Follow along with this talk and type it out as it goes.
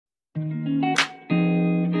Oh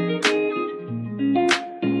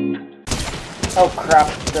crap,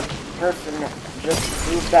 the person just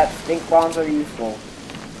proved that stink bombs are useful.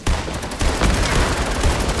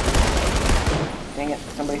 Dang it,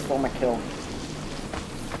 somebody stole my kill.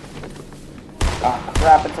 Ah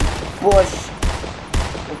crap, it's a bush!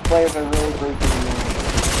 Those players are really breaking me.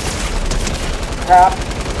 Crap,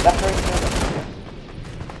 that person...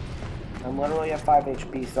 I'm literally at 5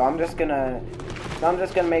 HP, so I'm just gonna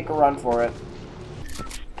make a run for it.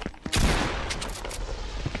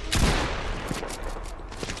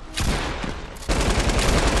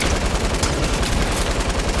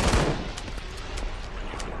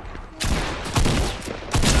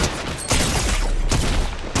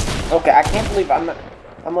 Okay, I can't believe I'm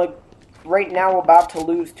like right now about to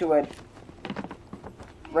lose to a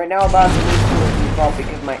default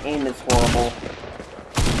because my aim is horrible.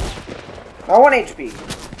 I want HP.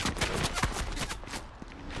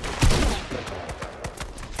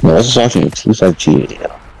 No, this is watching a 2-5G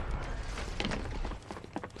video.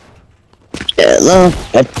 Hello.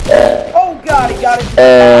 Oh god, he got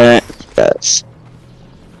it. Yes.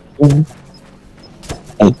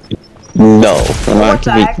 No,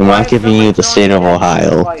 I'm not giving you the state of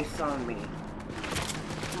Ohio. On me.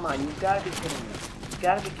 Come on, you gotta be kidding me. You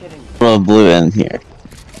gotta be kidding me. A blue in here.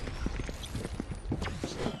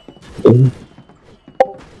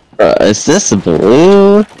 Is this a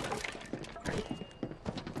blue?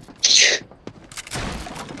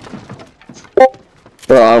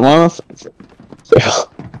 Bro, I wanna.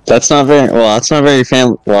 That's not very. Well, that's not very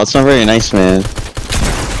that's not very nice, man.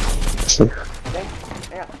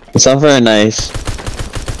 It's not very nice.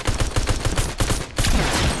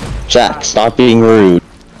 Jack, stop being rude.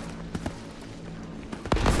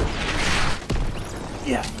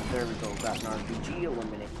 Yeah, there we go. Got an RPG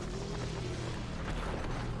eliminate.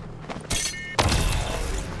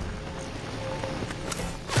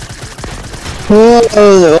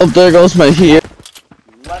 Oh, there goes my heel.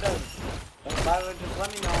 Let us. By the way, just let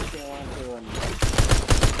me know if you want to. And...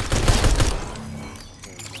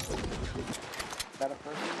 Is that a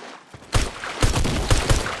person?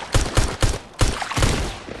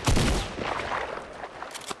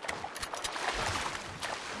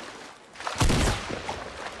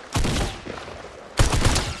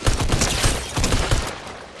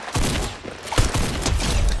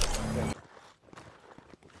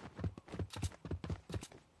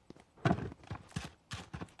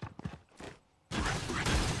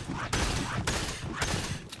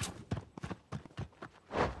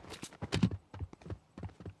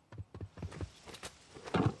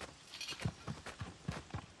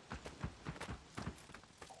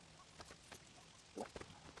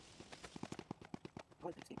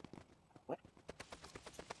 What?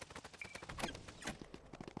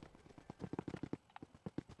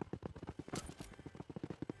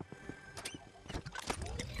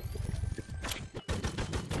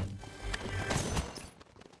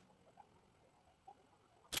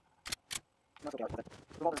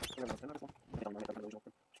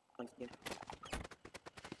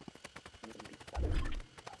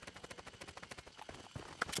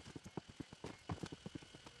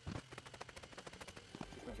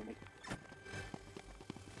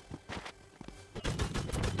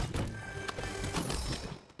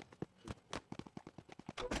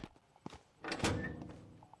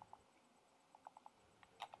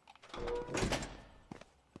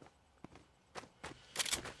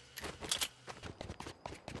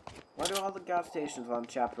 Why do all the gas stations on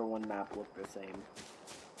Chapter 1 map look the same?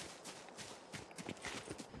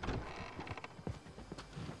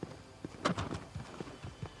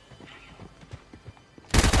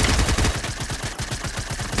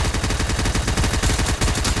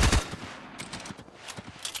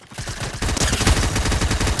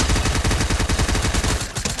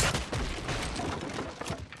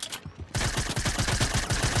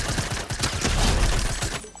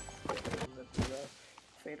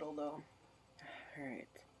 Fatal though. Alright.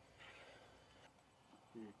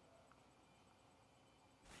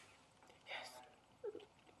 Yes.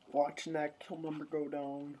 Watching that kill number go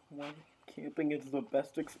down while camping is the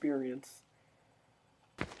best experience.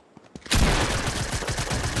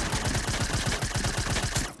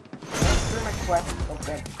 Screw my quest.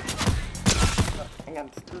 Okay. Hang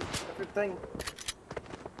on. Screw everything.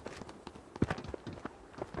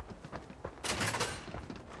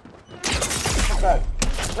 God.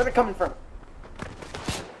 Where are they coming from?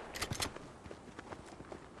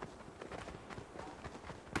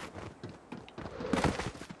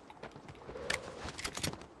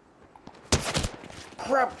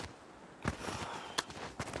 Crap!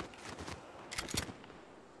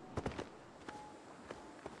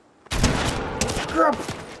 Crap!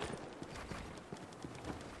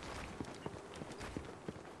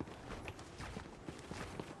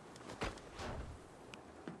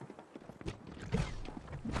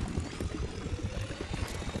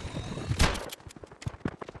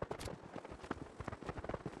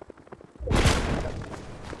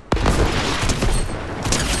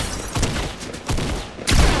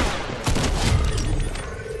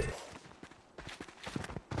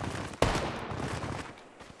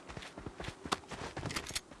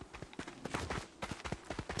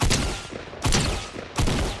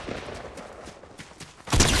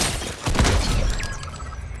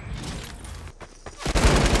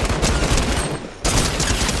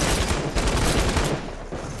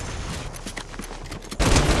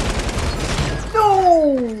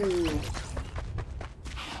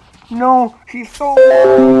 No, she stole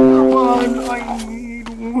one. I need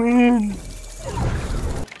to win.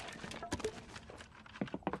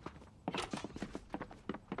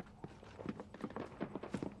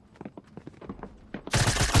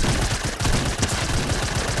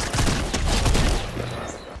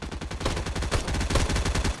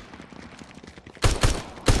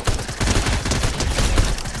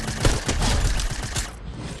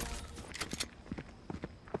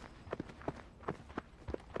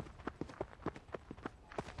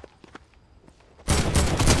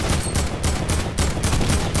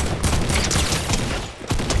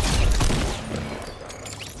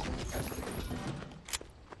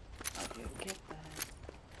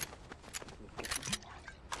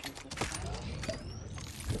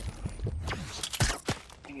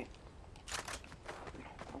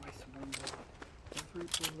 Every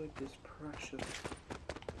bullet is precious.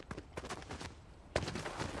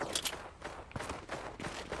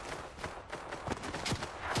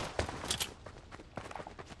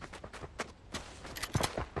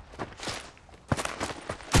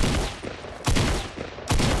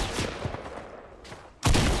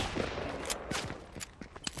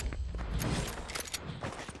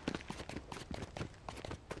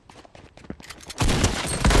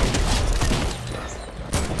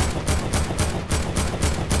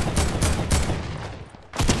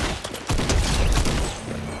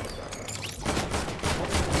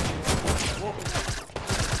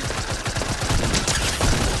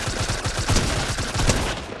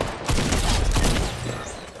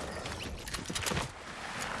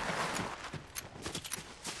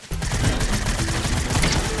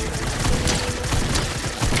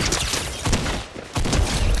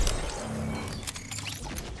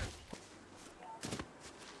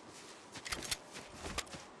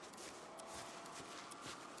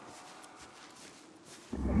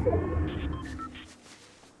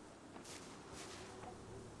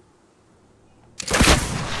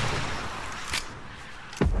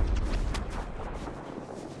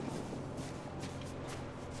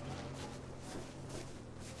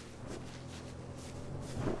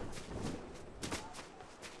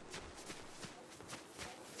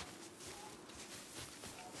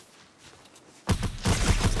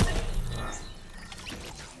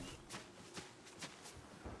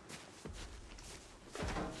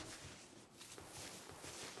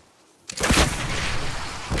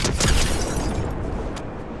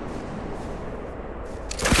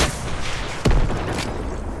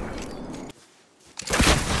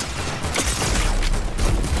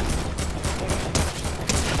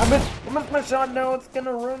 I missed my shot now, it's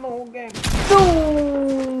gonna ruin the whole game.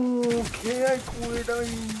 No! Okay, I quit, I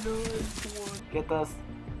know it's one. Get this.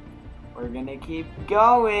 We're gonna keep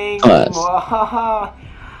going.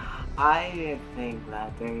 I think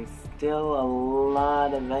that there's still a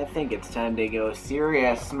lot of, I think it's time to go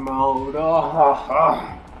serious mode.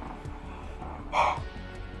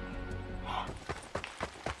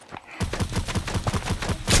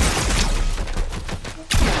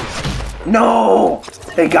 No!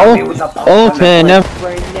 They got me with a pump okay, never.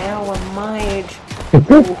 Right now on my age.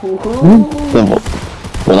 Well,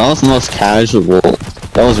 that was the most casual.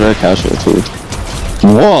 That was very casual too.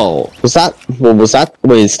 Whoa! Was that? What was that?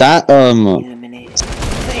 Wait, is that Eliminate.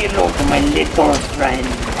 Say hello to my little friend.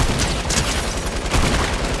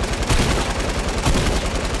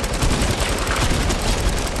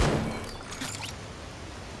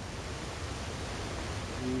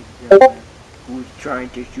 Who's trying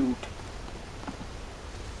to shoot?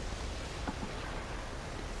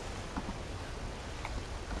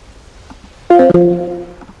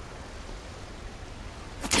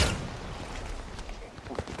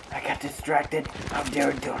 I got distracted. How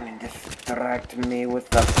dare Dolan distract me with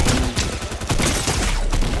the pain?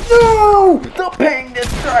 No! The pain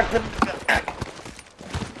distracted.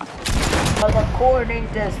 Well, according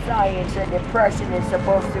to science, a depression is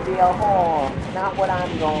supposed to be a hole, not what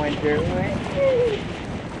I'm going through.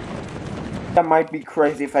 That might be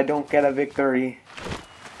crazy if I don't get a victory.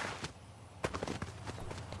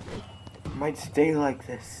 It might stay like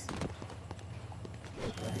this.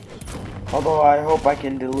 Although I hope I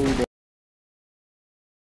can delete it.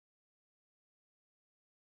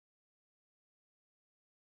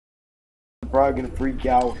 I'm probably gonna freak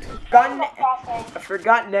out. I've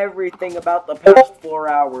forgotten everything about the past 4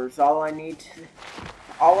 hours. All I need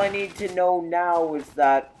to know now is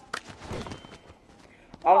that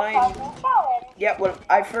yeah, well,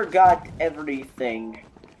 I forgot everything.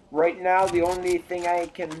 Right now, the only thing I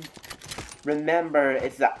can remember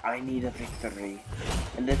is that I need a victory.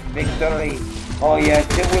 And this victory, oh yes,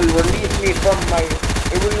 it will release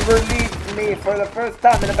me for the first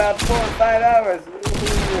time in about 4 or 5 hours.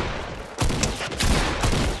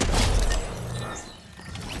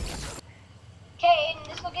 Okay, Aiden,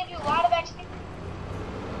 this will give you a lot of XP.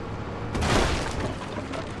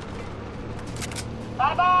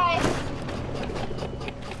 Bye-bye.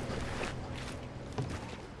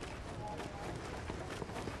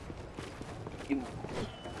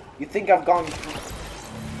 You think I've gone...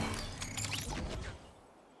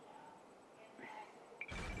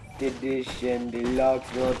 Edition,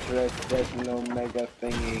 Deluxe, Ultra, Special, Omega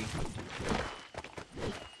thingy.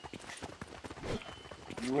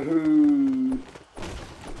 Woohoo!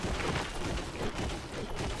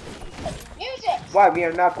 Use it! Why? We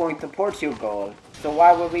are not going to Portugal. So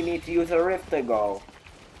why would we need to use a rift to go?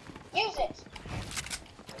 Use it!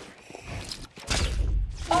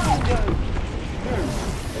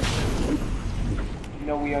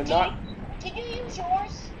 No, we are not. Did you use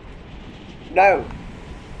yours? No.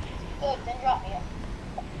 Good, then drop me it.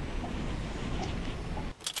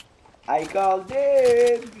 I called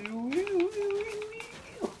it.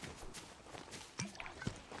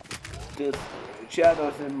 Just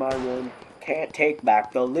shadows in my room. Can't take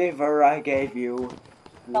back the liver I gave you.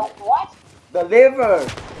 The what? The liver.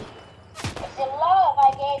 It's the love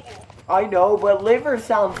I gave you. I know, but liver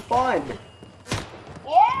sounds fun.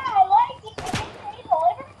 Yeah, I like it. You didn't eat the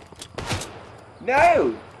liver?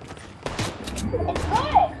 No. It's good.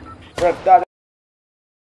 Rip that.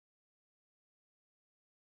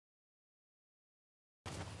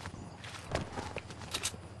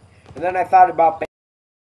 And then I thought about.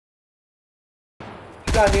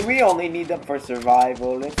 I mean, we only need them for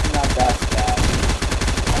survival. It's not that bad.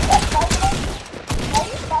 Are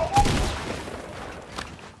you fighting?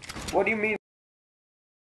 What do you mean?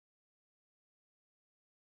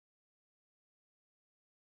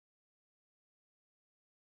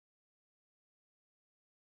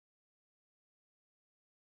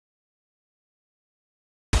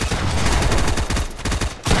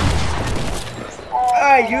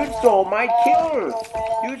 Ah, you stole my kill!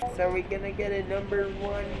 So are we gonna get a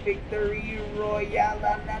 #1 victory royale?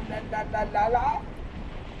 La, la, la, la, la, la, la?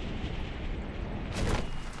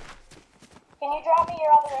 Can you drop me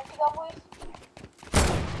your other rift to go, please?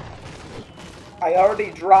 I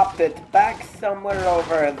already dropped it back somewhere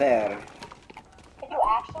over there. Did you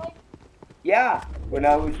actually? Yeah, when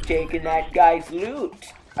I was taking that guy's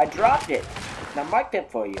loot. I dropped it. And I marked it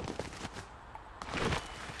for you.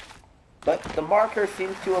 But the marker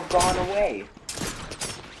seems to have gone away.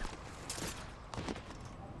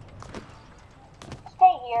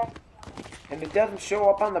 Stay here. And it doesn't show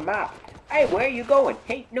up on the map. Hey, where are you going?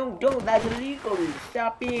 Hey, no, don't. That's illegal.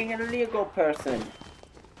 Stop being an illegal person.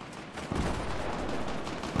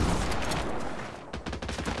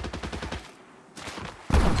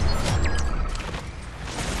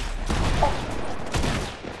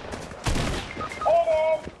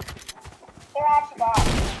 Aiden. They're actually gone.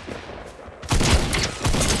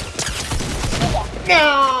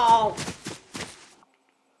 No!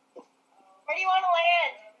 Where do you want to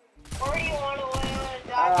land? Where do you want to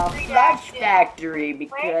land? Flush Factory, Where do you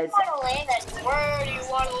because... want to land? Where do you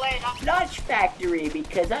want to land? Flush Factory,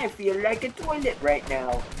 because I feel like a toilet right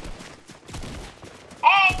now.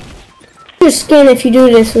 Hey! Your skin if you do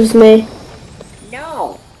this with me.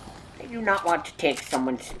 No! I do not want to take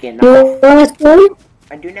someone's skin You off. want to skin?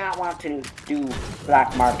 I do not want to do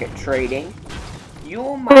black market trading. You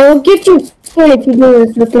I must... will get you skin if you do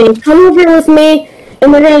this with me. Come over here with me,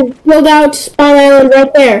 and we're gonna build out Spawn Island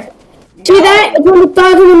right there. See that? It's only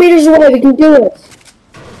 500 meters away. We can do it.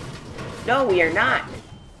 No, we are not.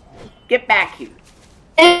 Get back here.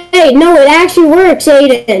 Hey, no, it actually works,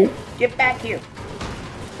 Aiden. Get back here.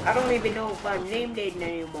 I don't even know if I'm named Aiden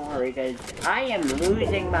anymore because I am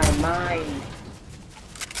losing my mind.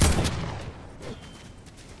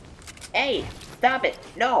 Hey, stop it.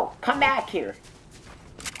 No, come back here.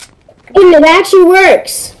 And it actually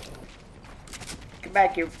works. Come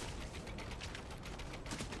back here.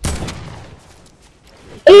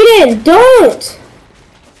 Aiden, don't!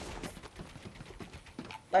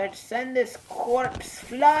 Let's send this corpse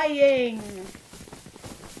flying.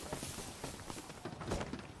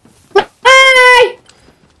 Bye!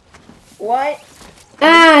 What?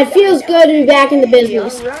 Ah, it feels good to be back in the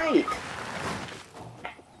business. Alright.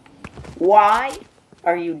 Why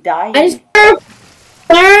are you dying? Sir,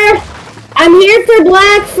 I'm here for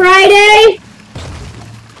Black Friday.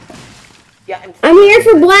 Yeah, I'm here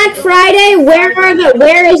for Black Friday.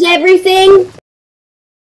 Where is everything?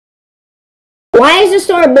 Why is the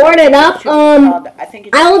store boarded up?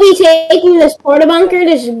 I will be taking this porta bunker,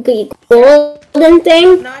 this golden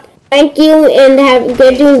thing. Thank you, and have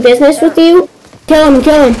good doing business with you. Kill him,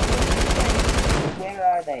 kill him. Where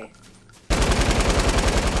are they?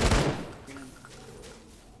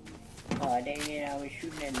 Oh, dang it, I was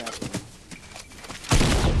shooting at nothing.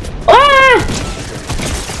 Ah!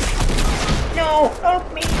 No,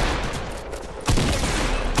 help me!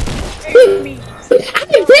 Help me! I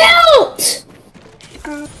built!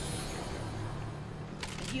 Do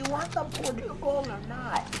you want the Portugal or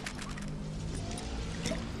not?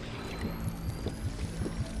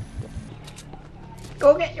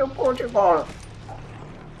 Go get your Portugal!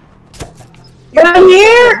 I'm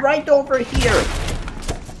here! Right over here!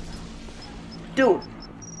 Dude,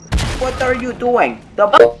 what are you doing? The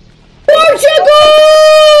Portugal!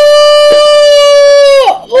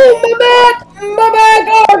 Oh, my back! My back!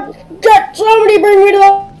 Oh, get somebody bring me to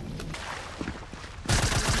the...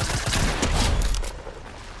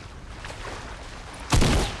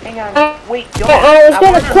 Hang on, wait, don't. I was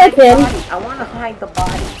gonna clip him. I wanna hide the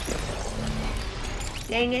body.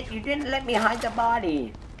 Dang it, you didn't let me hide the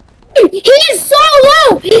body. He is so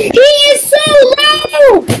low! He is so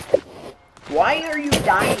low! Why are you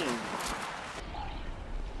dying?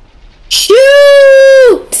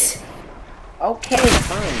 Shoot! Okay,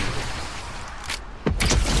 fine.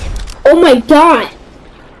 Oh my god!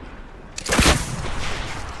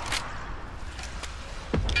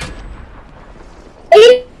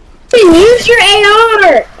 Use your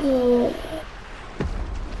AR!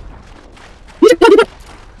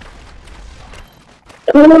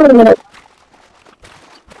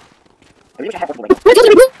 I wish I had one. Are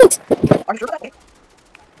you sure about that?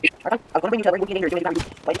 I was gonna bring you to the ring here.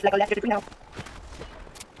 Why it's like a last year now?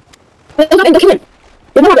 The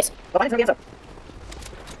body's ready, answer.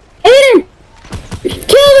 Aiden!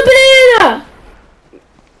 Kill the banana!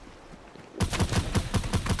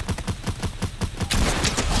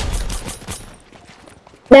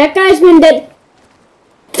 That guy's been dead.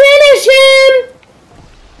 Finish him!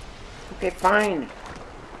 Okay, fine.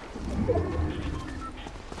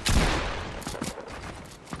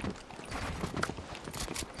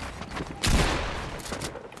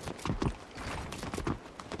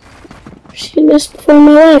 I've seen this before in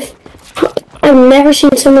my life. I've never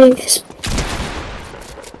seen somebody like this.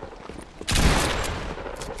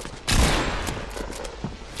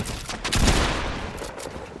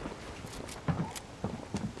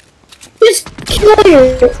 Just kill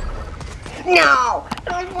you. No!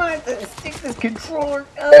 I want to stick this controller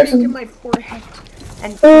into my forehead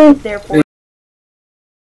and therefore